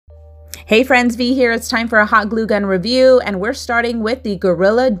Hey friends, V here. It's time for a hot glue gun review, and we're starting with the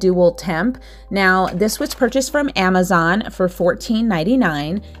Gorilla Dual Temp. Now, this was purchased from Amazon for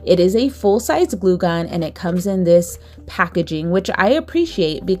 $14.99. It is a full-size glue gun, and it comes in this packaging, which I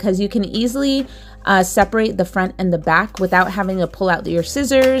appreciate because you can easily separate the front and the back without having to pull out your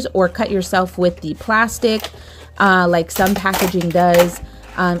scissors or cut yourself with the plastic like some packaging does.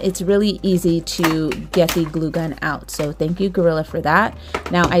 It's really easy to get the glue gun out. So thank you, Gorilla, for that.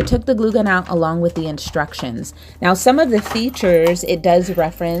 Now, I took the glue gun out along with the instructions. Now, some of the features it does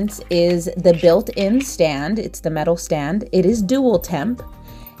reference is the built-in stand. It's the metal stand. It is dual temp.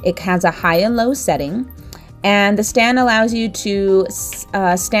 It has a high and low setting. And the stand allows you to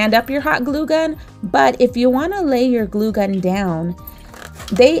stand up your hot glue gun. But if you want to lay your glue gun down,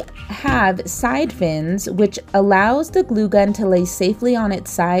 they have side fins, which allows the glue gun to lay safely on its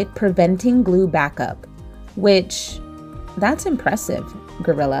side, preventing glue backup, which that's impressive,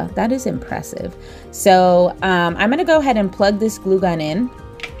 Gorilla. That is impressive. So I'm going to go ahead and plug this glue gun in.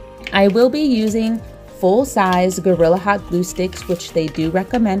 I will be using full-size Gorilla hot glue sticks, which they do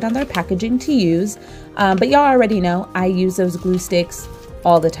recommend on their packaging to use. But y'all already know I use those glue sticks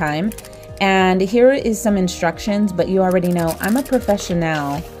all the time. And here is some instructions, but you already know I'm a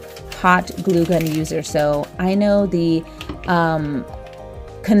professional hot glue gun user, so I know the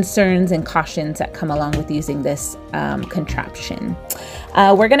concerns and cautions that come along with using this contraption.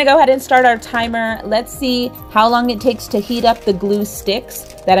 We're gonna go ahead and start our timer. Let's see how long it takes to heat up the glue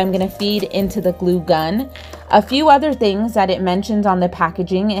sticks that I'm gonna feed into the glue gun. A few other things that it mentions on the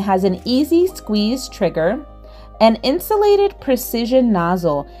packaging: it has an easy squeeze trigger, an insulated precision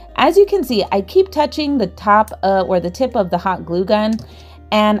nozzle. As you can see, I keep touching the top or the tip of the hot glue gun,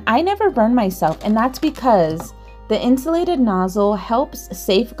 and I never burn myself, and that's because the insulated nozzle helps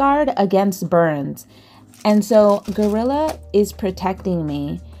safeguard against burns. And so Gorilla is protecting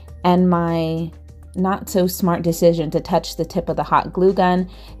me and my not so smart decision to touch the tip of the hot glue gun,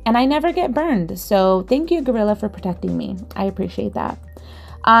 and I never get burned. So thank you, Gorilla, for protecting me. I appreciate that.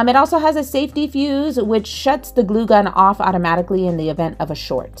 It also has a safety fuse, which shuts the glue gun off automatically in the event of a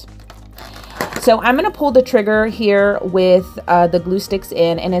short. So I'm going to pull the trigger here with the glue sticks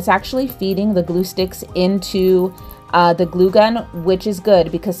in, and it's actually feeding the glue sticks into the glue gun, which is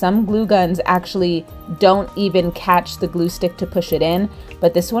good because some glue guns actually don't even catch the glue stick to push it in,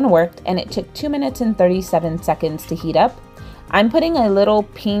 but this one worked, and it took 2 minutes and 37 seconds to heat up. I'm putting a little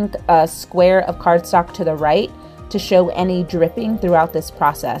pink square of cardstock to the right to show any dripping throughout this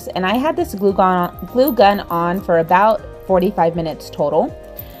process. And I had this glue gun on for about 45 minutes total.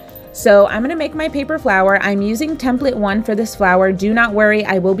 So I'm gonna make my paper flower. I'm using template 1 for this flower. Do not worry,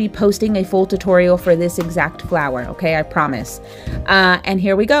 I will be posting a full tutorial for this exact flower, okay? I promise. And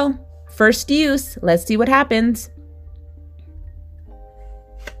here we go. First use, let's see what happens.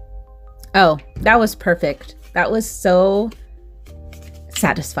 Oh, that was perfect. That was so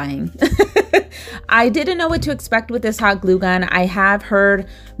satisfying. I didn't know what to expect with this hot glue gun. I have heard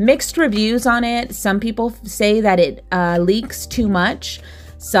mixed reviews on it. Some people say that it leaks too much.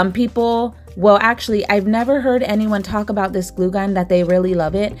 Some people, well, actually, I've never heard anyone talk about this glue gun that they really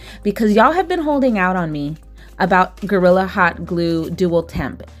love it, because y'all have been holding out on me about Gorilla Hot Glue Dual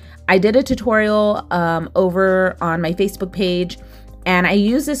Temp. I did a tutorial over on my Facebook page, and I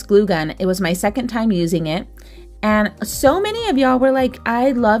used this glue gun. It was my second time using it. And so many of y'all were like,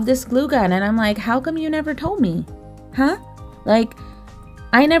 I love this glue gun. And I'm like, how come you never told me? Huh? Like,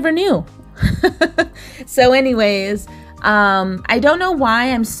 I never knew. So anyways, I don't know why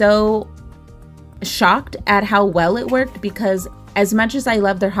I'm so shocked at how well it worked, because as much as I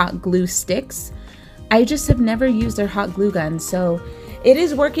love their hot glue sticks, I just have never used their hot glue gun. So it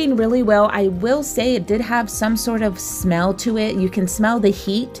is working really well. I will say it did have some sort of smell to it. You can smell the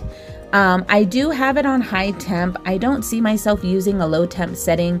heat. I do have it on high temp. I don't see myself using a low temp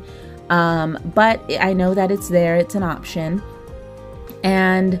setting, but I know that it's there. It's an option.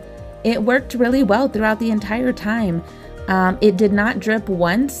 And it worked really well throughout the entire time. It did not drip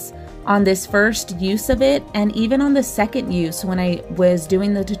once on this first use of it, and even on the second use when I was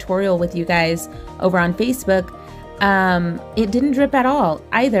doing the tutorial with you guys over on Facebook, it didn't drip at all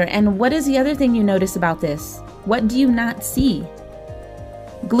either. And what is the other thing you notice about this? What do you not see?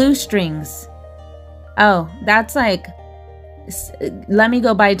 Glue strings. Oh, that's like, let me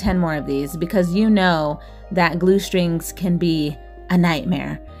go buy 10 more of these, because you know that glue strings can be a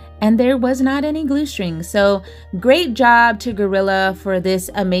nightmare. And there was not any glue strings. So great job to Gorilla for this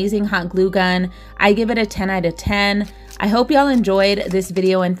amazing hot glue gun. I give it a 10 out of 10. I hope y'all enjoyed this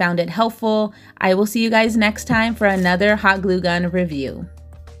video and found it helpful. I will see you guys next time for another hot glue gun review.